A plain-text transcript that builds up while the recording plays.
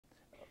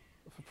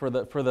For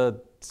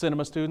the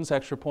cinema students,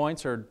 extra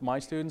points, or my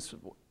students,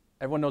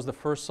 everyone knows the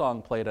first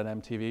song played on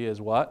MTV is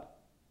what?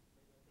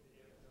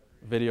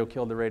 Video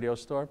Killed the Radio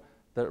Star.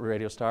 The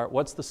Radio Star.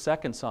 What's the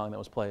second song that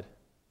was played?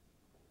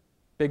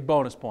 Big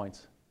bonus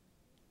points.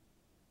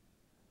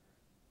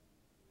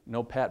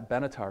 No Pat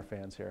Benatar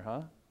fans here,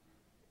 huh?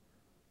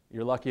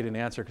 You're lucky you didn't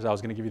answer because I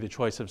was going to give you the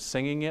choice of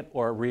singing it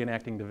or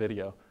reenacting the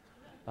video.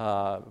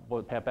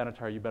 Well, Pat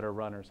Benatar, You Better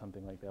Run or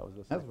something like that was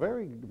the second. That's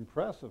very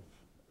impressive.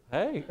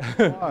 Hey.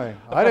 I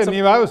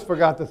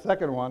forgot the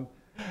second one.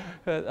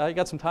 I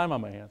got some time on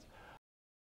my hands.